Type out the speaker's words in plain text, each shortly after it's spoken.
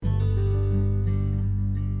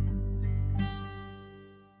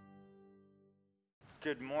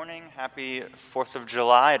Good morning. Happy 4th of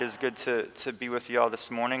July. It is good to be with you all this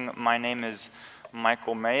morning. My name is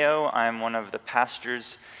Michael Mayo. I'm one of the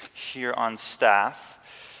pastors here on staff.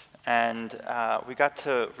 And we got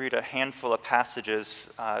to read a handful of passages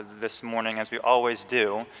this morning, as we always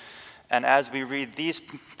do. And as we read these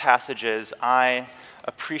passages, I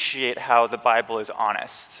appreciate how the Bible is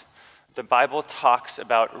honest. The Bible talks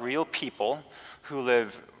about real people who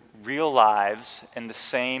live real lives in the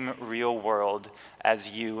same real world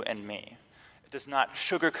as you and me. It does not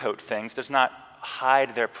sugarcoat things, does not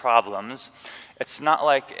hide their problems. It's not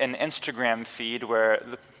like an Instagram feed where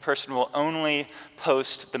the person will only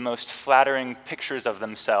post the most flattering pictures of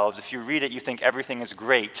themselves. If you read it, you think everything is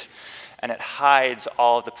great, and it hides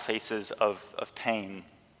all the places of pain.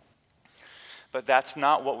 But that's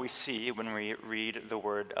not what we see when we read the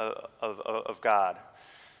Word of God.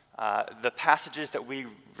 The passages that we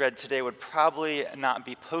read today would probably not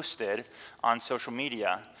be posted on social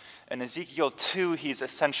media. In Ezekiel 2, he's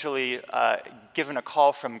essentially given a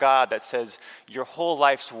call from God that says, your whole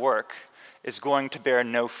life's work is going to bear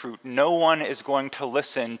no fruit. No one is going to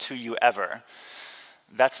listen to you ever.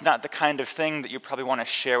 That's not the kind of thing that you probably want to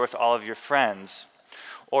share with all of your friends.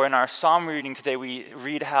 Or in our psalm reading today, we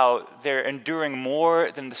read how they're enduring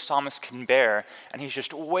more than the psalmist can bear, and he's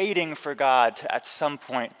just waiting for God to, at some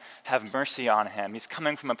point, have mercy on him. He's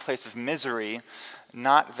coming from a place of misery,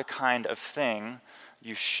 not the kind of thing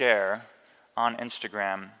you share on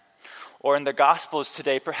Instagram. Or in the Gospels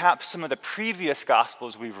today, perhaps some of the previous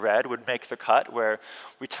Gospels we've read would make the cut, where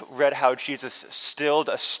we read how Jesus stilled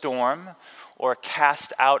a storm, or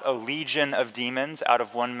cast out a legion of demons out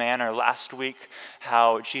of one man, or last week,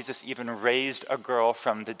 how Jesus even raised a girl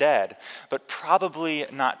from the dead. But probably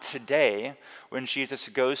not today, when Jesus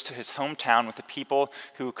goes to his hometown with the people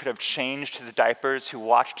who could have changed his diapers, who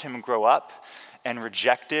watched him grow up, and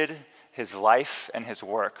rejected his life and his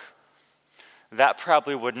work. That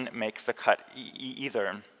probably wouldn't make the cut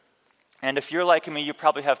either. And if you're like me, you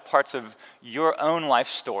probably have parts of your own life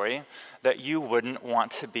story that you wouldn't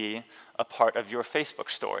want to be a part of your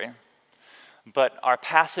Facebook story. But our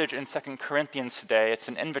passage in 2 Corinthians today, it's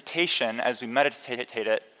an invitation as we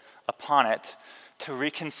meditate upon it to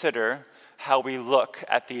reconsider how we look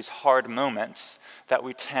at these hard moments that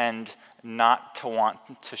we tend not to want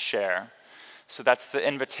to share. So that's the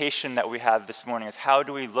invitation that we have this morning, is how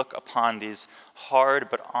do we look upon these hard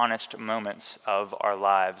but honest moments of our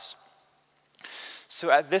lives?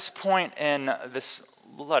 So at this point in this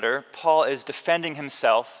letter, Paul is defending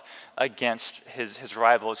himself against his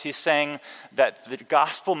rivals. He's saying that the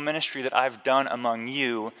gospel ministry that I've done among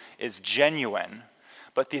you is genuine,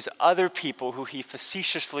 but these other people who he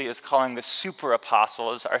facetiously is calling the super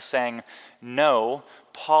apostles are saying, no,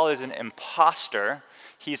 Paul is an imposter.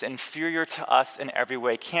 He's inferior to us in every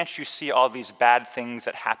way. Can't you see all these bad things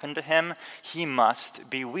that happen to him? He must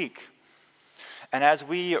be weak. And as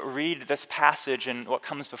we read this passage and what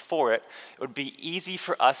comes before it, it would be easy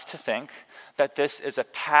for us to think that this is a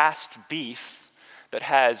past beef that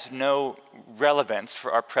has no relevance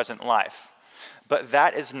for our present life. But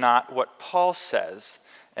that is not what Paul says.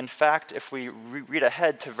 In fact, if we read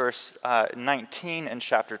ahead to verse 19 in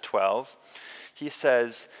chapter 12, he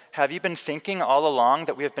says, have you been thinking all along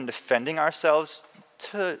that we have been defending ourselves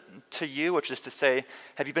to you, which is to say,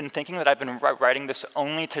 have you been thinking that I've been writing this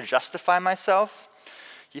only to justify myself?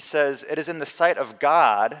 He says, it is in the sight of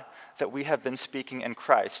God that we have been speaking in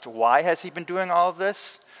Christ. Why has he been doing all of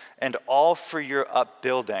this? And all for your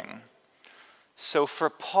upbuilding. So for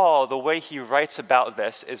Paul, the way he writes about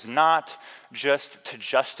this is not just to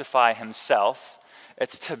justify himself,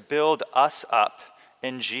 it's to build us up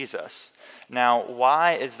in Jesus. Now,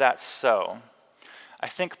 why is that so? I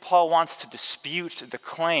think Paul wants to dispute the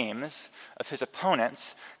claims of his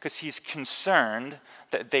opponents because he's concerned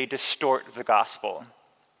that they distort the gospel.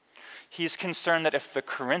 He's concerned that if the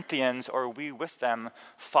Corinthians, or we with them,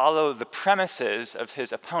 follow the premises of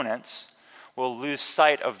his opponents, we'll lose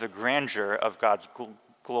sight of the grandeur of God's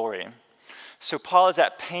glory. So Paul is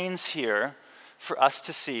at pains here for us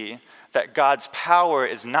to see that God's power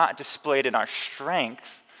is not displayed in our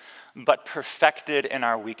strength, but perfected in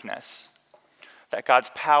our weakness. That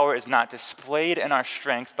God's power is not displayed in our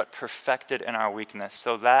strength, but perfected in our weakness.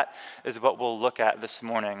 So that is what we'll look at this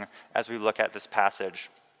morning as we look at this passage.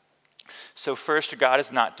 So first, God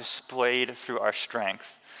is not displayed through our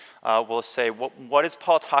strength. We'll say, what is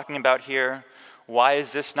Paul talking about here? Why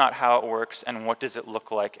is this not how it works? And what does it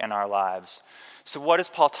look like in our lives? So what is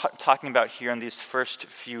Paul talking about here in these first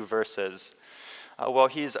few verses? Well,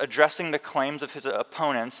 he's addressing the claims of his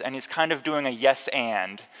opponents, and he's kind of doing a yes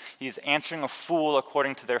and. He's answering a fool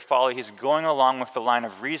according to their folly. He's going along with the line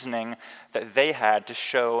of reasoning that they had to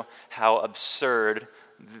show how absurd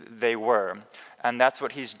they were. And that's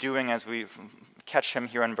what he's doing as we catch him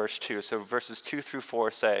here in verse 2. So verses 2 through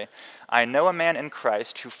 4 say, I know a man in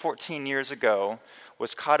Christ who 14 years ago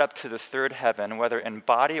was caught up to the third heaven, whether in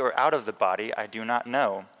body or out of the body, I do not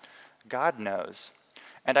know. God knows.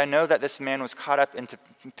 And I know that this man was caught up into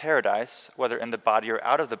paradise, whether in the body or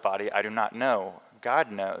out of the body, I do not know.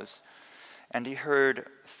 God knows. And he heard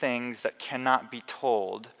things that cannot be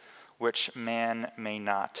told, which man may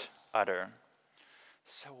not utter.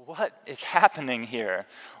 So what is happening here?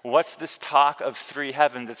 What's this talk of three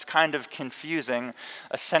heavens? It's kind of confusing.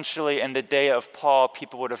 Essentially, in the day of Paul,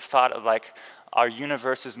 people would have thought of like, our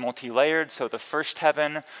universe is multi-layered, so the first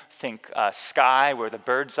heaven, think sky, where the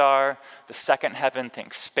birds are. The second heaven,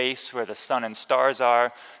 think space, where the sun and stars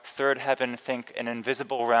are. Third heaven, think an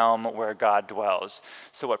invisible realm where God dwells.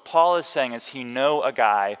 So what Paul is saying is he knew a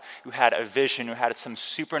guy who had a vision, who had some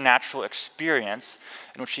supernatural experience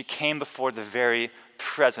in which he came before the very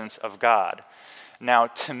presence of God. Now,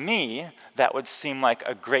 to me, that would seem like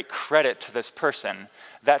a great credit to this person.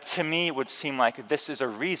 That, to me, would seem like this is a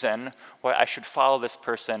reason why I should follow this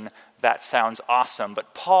person. That sounds awesome.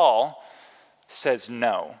 But Paul says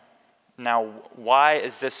no. Now, why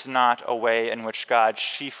is this not a way in which God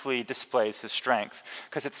chiefly displays his strength?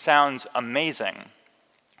 Because it sounds amazing.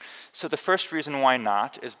 So the first reason why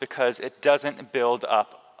not is because it doesn't build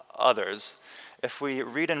up others. If we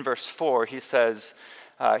read in verse 4, he says,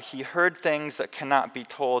 he heard things that cannot be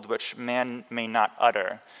told, which man may not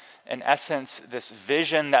utter. In essence, this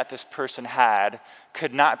vision that this person had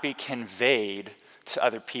could not be conveyed to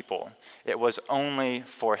other people. It was only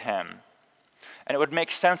for him. And it would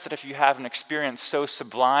make sense that if you have an experience so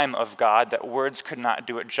sublime of God that words could not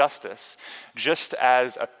do it justice, just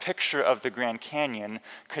as a picture of the Grand Canyon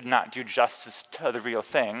could not do justice to the real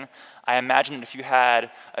thing, I imagine that if you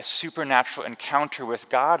had a supernatural encounter with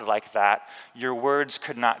God like that, your words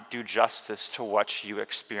could not do justice to what you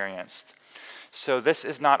experienced. So this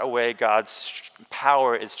is not a way God's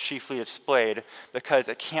power is chiefly displayed because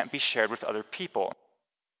it can't be shared with other people.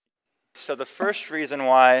 So the first reason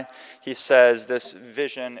why he says this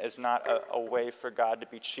vision is not a way for God to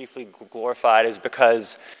be chiefly glorified is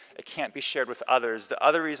because it can't be shared with others. The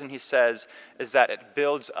other reason he says is that it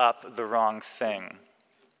builds up the wrong thing.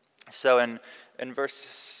 So in verse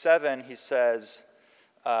 7 he says,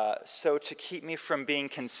 so to keep me from being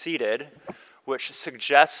conceited, which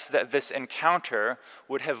suggests that this encounter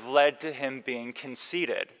would have led to him being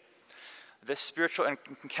conceited. This spiritual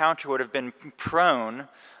encounter would have been prone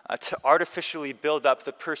to artificially build up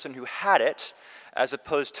the person who had it, as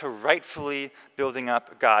opposed to rightfully building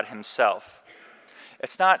up God himself.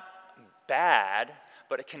 It's not bad,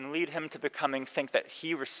 but it can lead him to think that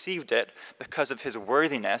he received it because of his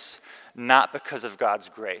worthiness, not because of God's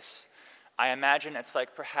grace. I imagine it's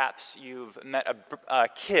like perhaps you've met a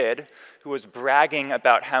kid who was bragging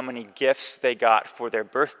about how many gifts they got for their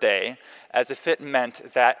birthday, as if it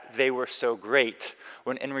meant that they were so great,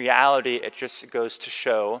 when in reality it just goes to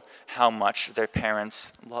show how much their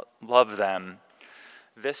parents love them.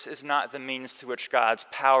 This is not the means to which God's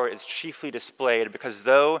power is chiefly displayed, because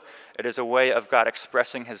though it is a way of God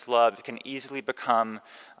expressing his love, it can easily become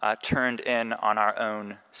turned in on our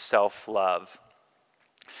own self-love.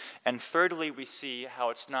 And thirdly, we see how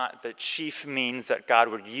it's not the chief means that God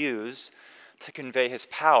would use to convey his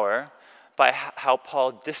power, by how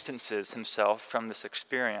Paul distances himself from this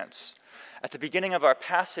experience. At the beginning of our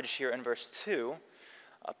passage here in verse 2,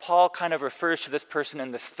 Paul kind of refers to this person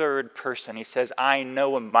in the third person. He says, I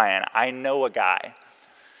know a man, I know a guy.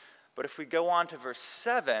 But if we go on to verse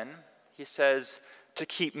 7, he says, to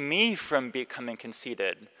keep me from becoming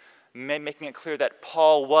conceited, making it clear that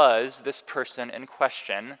Paul was this person in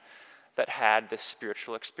question that had this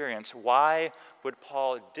spiritual experience. Why would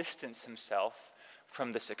Paul distance himself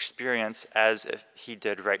from this experience as if he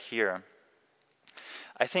did right here?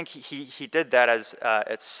 I think he did that as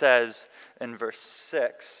it says in verse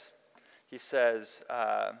 6. He says,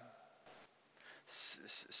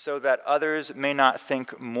 so that others may not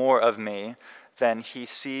think more of me than he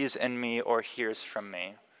sees in me or hears from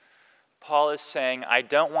me. Paul is saying, I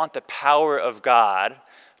don't want the power of God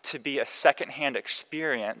to be a secondhand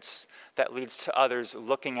experience that leads to others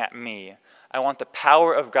looking at me. I want the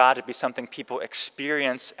power of God to be something people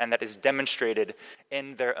experience and that is demonstrated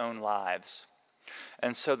in their own lives.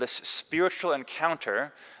 And so this spiritual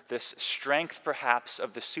encounter, this strength perhaps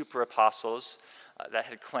of the super apostles that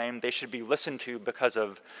had claimed they should be listened to because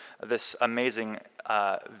of this amazing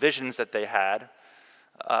visions that they had,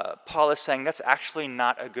 Paul is saying that's actually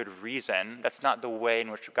not a good reason. That's not the way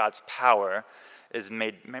in which God's power is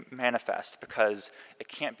made manifest, because it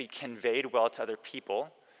can't be conveyed well to other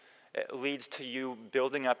people. It leads to you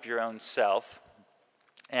building up your own self,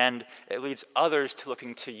 and it leads others to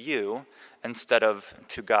looking to you instead of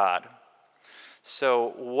to God.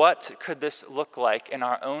 So what could this look like in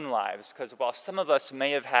our own lives? Because while some of us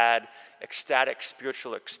may have had ecstatic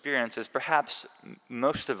spiritual experiences, perhaps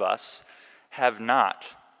most of us have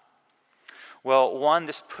not. Well, one,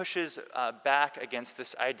 this pushes back against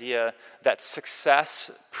this idea that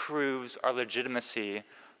success proves our legitimacy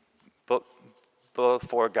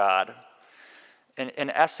before God. In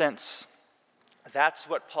essence, that's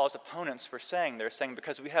what Paul's opponents were saying. They're saying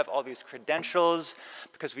because we have all these credentials,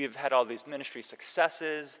 because we've had all these ministry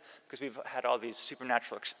successes, because we've had all these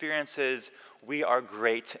supernatural experiences, we are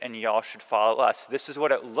great and y'all should follow us. This is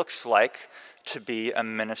what it looks like to be a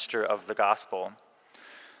minister of the gospel.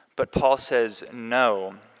 But Paul says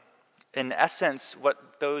no. In essence,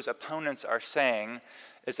 what those opponents are saying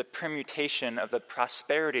is a permutation of the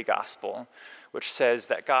prosperity gospel, which says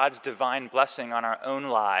that God's divine blessing on our own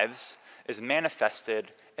lives is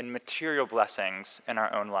manifested in material blessings in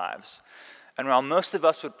our own lives. And while most of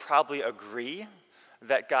us would probably agree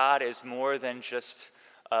that God is more than just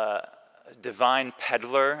a divine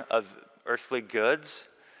peddler of earthly goods,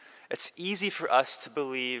 it's easy for us to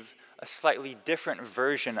believe a slightly different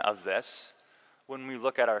version of this when we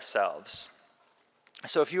look at ourselves.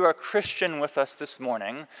 So if you are a Christian with us this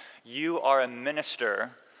morning, you are a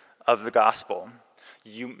minister of the gospel.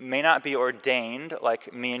 You may not be ordained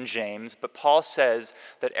like me and James, but Paul says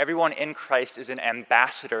that everyone in Christ is an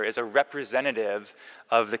ambassador, is a representative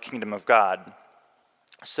of the kingdom of God.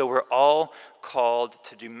 So we're all called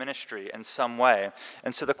to do ministry in some way.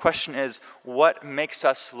 And so the question is, what makes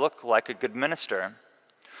us look like a good minister?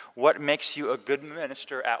 What makes you a good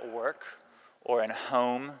minister at work or in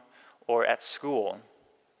home or at school?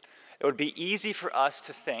 It would be easy for us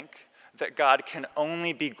to think that God can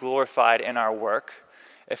only be glorified in our work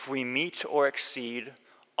if we meet or exceed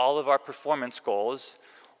all of our performance goals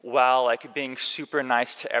while being super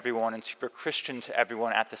nice to everyone and super Christian to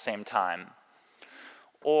everyone at the same time.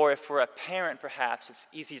 Or if we're a parent, perhaps it's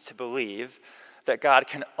easy to believe that God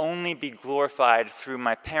can only be glorified through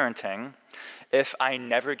my parenting if I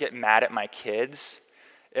never get mad at my kids,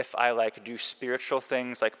 if I do spiritual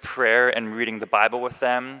things like prayer and reading the Bible with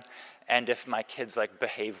them, and if my kids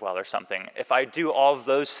behave well or something. If I do all of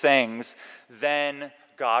those things, then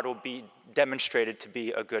God will be demonstrated to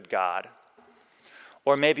be a good God.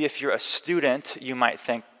 Or maybe if you're a student, you might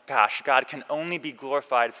think, gosh, God can only be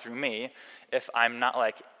glorified through me if I'm not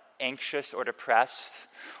anxious or depressed,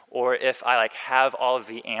 or if I have all of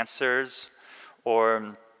the answers,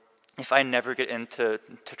 or if I never get into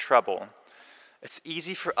trouble. It's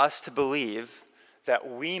easy for us to believe that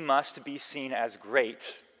we must be seen as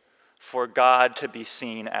great for God to be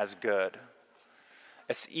seen as good.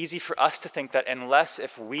 It's easy for us to think that unless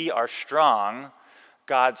if we are strong,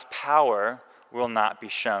 God's power will not be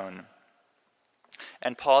shown.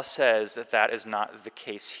 And Paul says that that is not the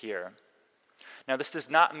case here. Now, this does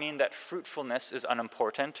not mean that fruitfulness is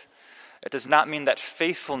unimportant. It does not mean that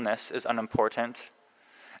faithfulness is unimportant.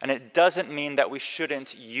 And it doesn't mean that we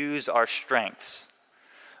shouldn't use our strengths.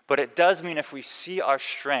 But it does mean if we see our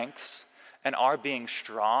strengths and our being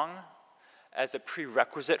strong as a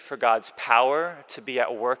prerequisite for God's power to be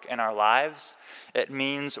at work in our lives, it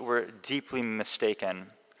means we're deeply mistaken.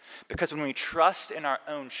 Because when we trust in our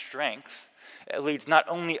own strength, it leads not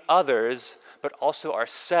only others, but also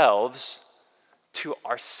ourselves to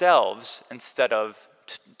ourselves instead of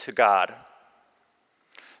to God.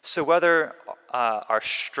 So whether our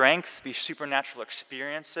strengths be supernatural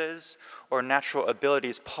experiences or natural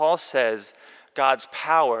abilities, Paul says God's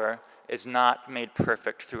power is not made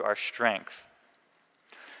perfect through our strength.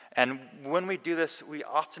 And when we do this, we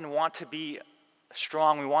often want to be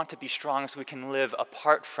strong. We want to be strong so we can live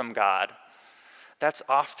apart from God. That's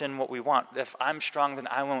often what we want. If I'm strong, then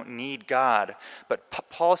I won't need God. But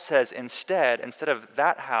Paul says instead of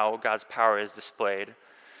that how God's power is displayed,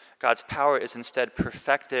 God's power is instead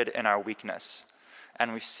perfected in our weakness.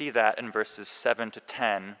 And we see that in verses 7 to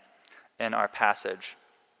 10 in our passage.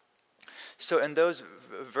 So in those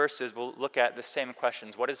verses, we'll look at the same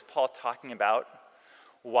questions. What is Paul talking about?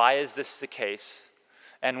 Why is this the case?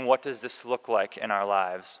 And what does this look like in our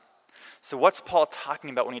lives? So what's Paul talking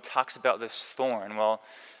about when he talks about this thorn? Well,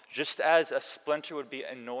 just as a splinter would be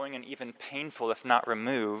annoying and even painful if not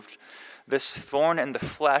removed, this thorn in the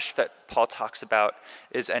flesh that Paul talks about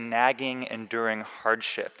is a nagging, enduring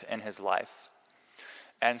hardship in his life.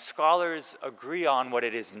 And scholars agree on what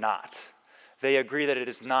it is not. they agree that it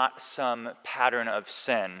is not some pattern of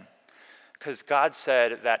sin. Because God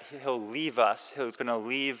said that he'll leave us, he's going to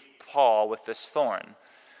leave Paul with this thorn.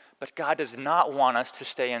 But God does not want us to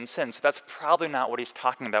stay in sin. So that's probably not what he's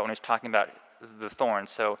talking about when he's talking about the thorn.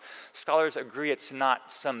 So scholars agree it's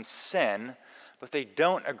not some sin, but they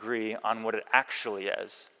don't agree on what it actually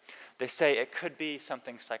is. They say it could be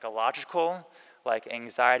something psychological, like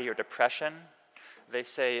anxiety or depression. They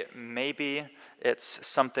say maybe it's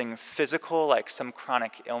something physical, like some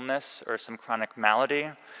chronic illness or some chronic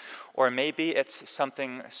malady. Or maybe it's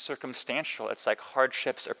something circumstantial. It's like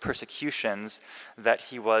hardships or persecutions that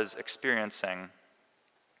he was experiencing.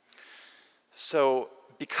 So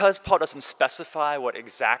because Paul doesn't specify what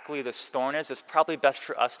exactly this thorn is, it's probably best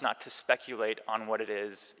for us not to speculate on what it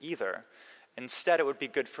is either. Instead, it would be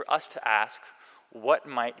good for us to ask, what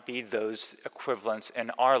might be those equivalents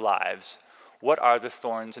in our lives? What are the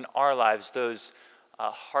thorns in our lives, those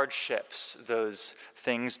hardships, those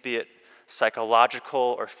things, be it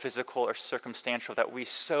psychological or physical or circumstantial, that we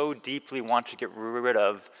so deeply want to get rid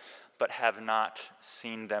of, but have not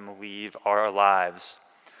seen them leave our lives?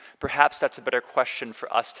 Perhaps that's a better question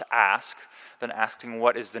for us to ask than asking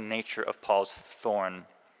what is the nature of Paul's thorn.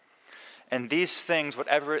 And these things,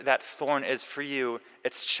 whatever that thorn is for you,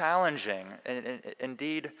 it's challenging. And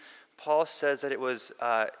indeed, Paul says that it was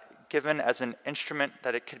given as an instrument,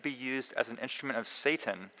 that it could be used as an instrument of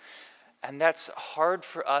Satan. And that's hard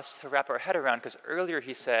for us to wrap our head around, because earlier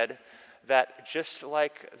he said that just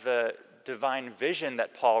like the divine vision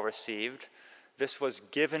that Paul received, this was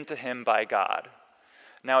given to him by God.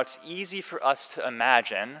 Now, it's easy for us to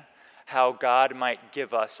imagine how God might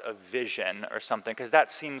give us a vision or something, because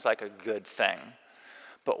that seems like a good thing.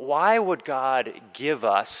 But why would God give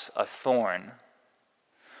us a thorn?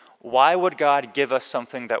 Why would God give us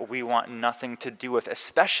something that we want nothing to do with,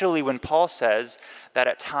 especially when Paul says that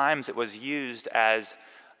at times it was used as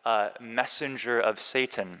a messenger of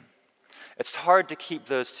Satan? It's hard to keep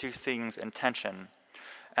those two things in tension.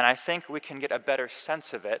 And I think we can get a better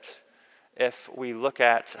sense of it if we look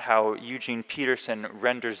at how Eugene Peterson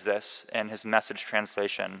renders this in his Message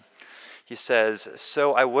translation. He says,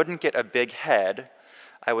 "So I wouldn't get a big head,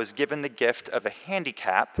 I was given the gift of a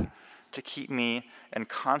handicap to keep me in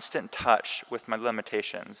constant touch with my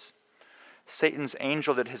limitations. Satan's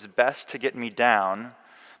angel did his best to get me down,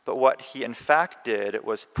 but what he in fact did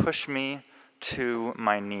was push me to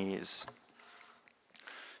my knees."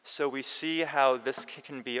 So we see how this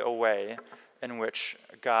can be a way in which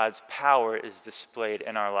God's power is displayed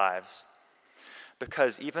in our lives.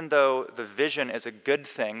 Because even though the vision is a good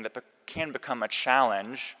thing that can become a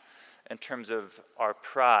challenge in terms of our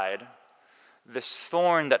pride, this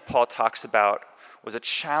thorn that Paul talks about was a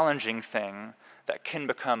challenging thing that can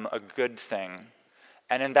become a good thing.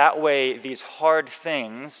 And in that way, these hard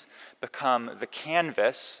things become the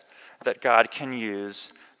canvas that God can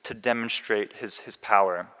use to demonstrate his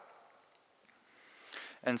power.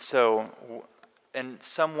 And so, in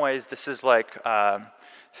some ways, this is like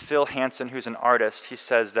Phil Hansen, who's an artist. He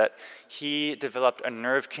says that he developed a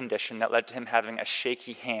nerve condition that led to him having a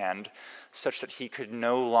shaky hand, such that he could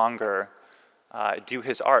no longer do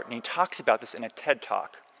his art. And he talks about this in a TED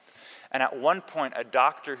Talk. And at one point, a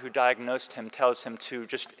doctor who diagnosed him tells him to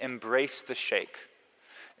just embrace the shake.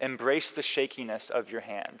 Embrace the shakiness of your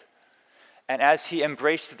hand. And as he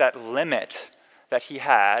embraced that limit that he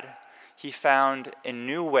had, he found in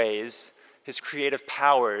new ways his creative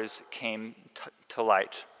powers came to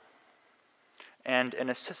light. And in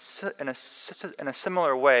a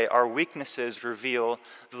similar way, our weaknesses reveal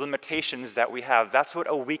the limitations that we have. That's what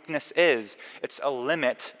a weakness is. It's a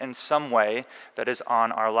limit in some way that is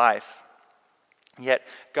on our life. Yet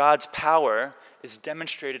God's power is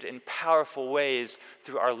demonstrated in powerful ways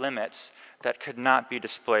through our limits that could not be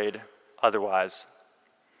displayed otherwise.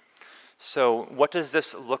 So what does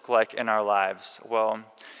this look like in our lives? Well,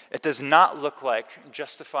 it does not look like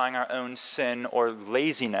justifying our own sin or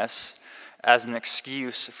laziness as an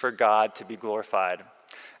excuse for God to be glorified.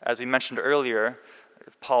 As we mentioned earlier,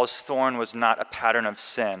 Paul's thorn was not a pattern of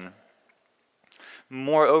sin.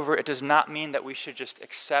 Moreover, it does not mean that we should just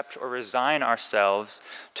accept or resign ourselves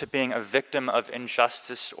to being a victim of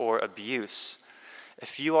injustice or abuse.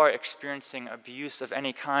 If you are experiencing abuse of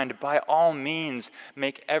any kind, by all means,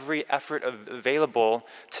 make every effort available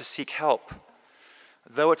to seek help.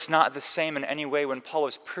 Though it's not the same in any way, when Paul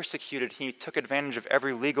was persecuted, he took advantage of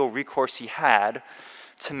every legal recourse he had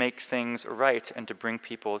to make things right and to bring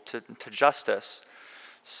people to justice.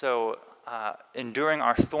 So enduring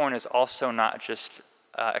our thorn is also not just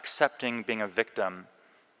accepting being a victim,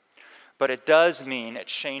 but it does mean it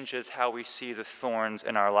changes how we see the thorns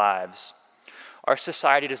in our lives. Our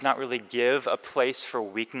society does not really give a place for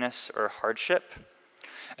weakness or hardship,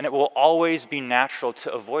 and it will always be natural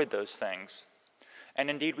to avoid those things. And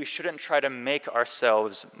indeed, we shouldn't try to make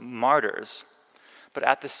ourselves martyrs. But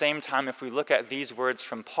at the same time, if we look at these words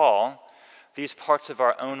from Paul, these parts of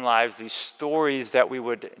our own lives, these stories that we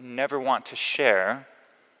would never want to share,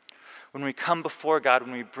 when we come before God,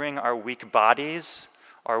 when we bring our weak bodies,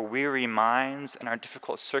 our weary minds, and our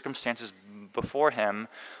difficult circumstances before Him,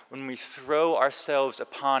 when we throw ourselves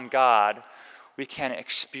upon God, we can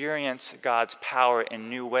experience God's power in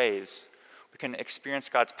new ways. We can experience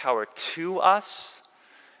God's power to us,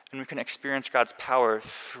 and we can experience God's power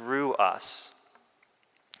through us.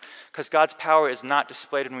 Because God's power is not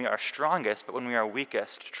displayed when we are strongest, but when we are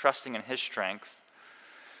weakest, trusting in His strength.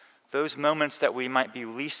 Those moments that we might be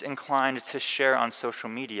least inclined to share on social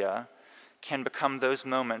media can become those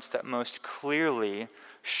moments that most clearly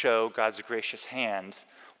show God's gracious hand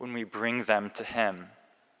when we bring them to Him.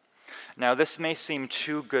 Now, this may seem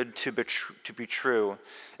too good to be true.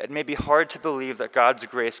 It may be hard to believe that God's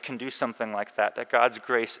grace can do something like that God's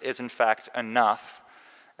grace is in fact enough,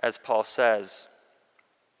 as Paul says.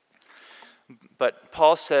 But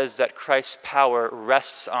Paul says that Christ's power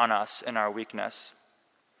rests on us in our weakness.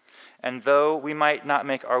 And though we might not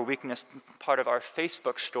make our weakness part of our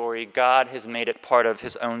Facebook story, God has made it part of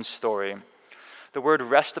His own story. The word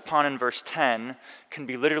rest upon in verse 10 can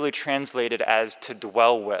be literally translated as to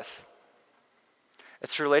dwell with.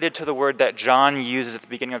 It's related to the word that John uses at the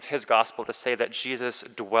beginning of his gospel to say that Jesus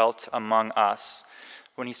dwelt among us,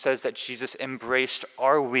 when he says that Jesus embraced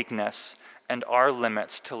our weakness and our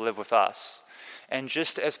limits to live with us. And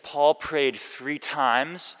just as Paul prayed 3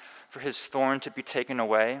 times for his thorn to be taken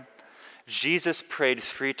away, Jesus prayed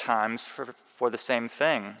 3 times for the same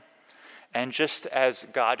thing. And just as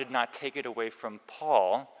God did not take it away from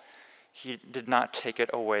Paul, He did not take it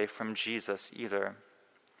away from Jesus either.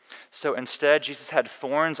 So instead, Jesus had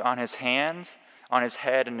thorns on his hand, on his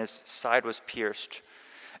head, and his side was pierced.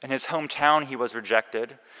 In his hometown, he was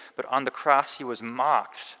rejected, but on the cross, he was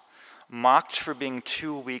mocked for being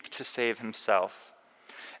too weak to save himself.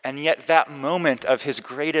 And yet that moment of his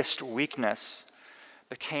greatest weakness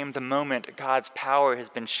became the moment God's power has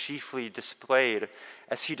been chiefly displayed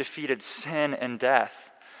as He defeated sin and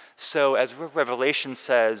death. So as Revelation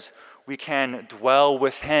says, we can dwell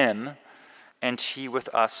with Him and He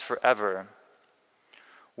with us forever.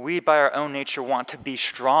 We, by our own nature, want to be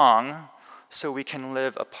strong so we can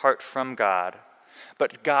live apart from God.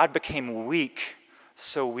 But God became weak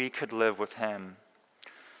so we could live with Him.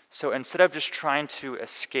 So instead of just trying to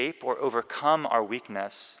escape or overcome our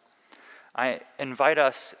weakness, I invite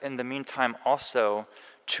us in the meantime also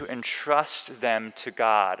to entrust them to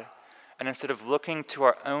God. And instead of looking to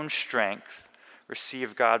our own strength,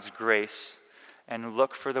 receive God's grace and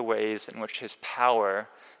look for the ways in which His power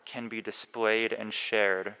can be displayed and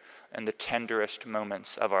shared in the tenderest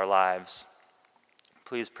moments of our lives.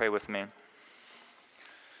 Please pray with me.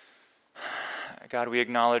 God, we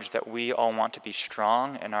acknowledge that we all want to be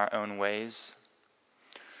strong in our own ways.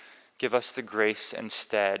 Give us the grace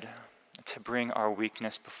instead to bring our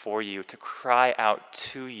weakness before You, to cry out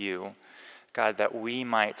to You, God, that we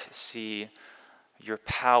might see Your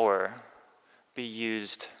power be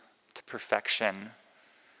used to perfection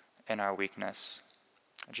in our weakness.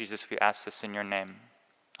 Jesus, we ask this in Your name.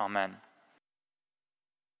 Amen.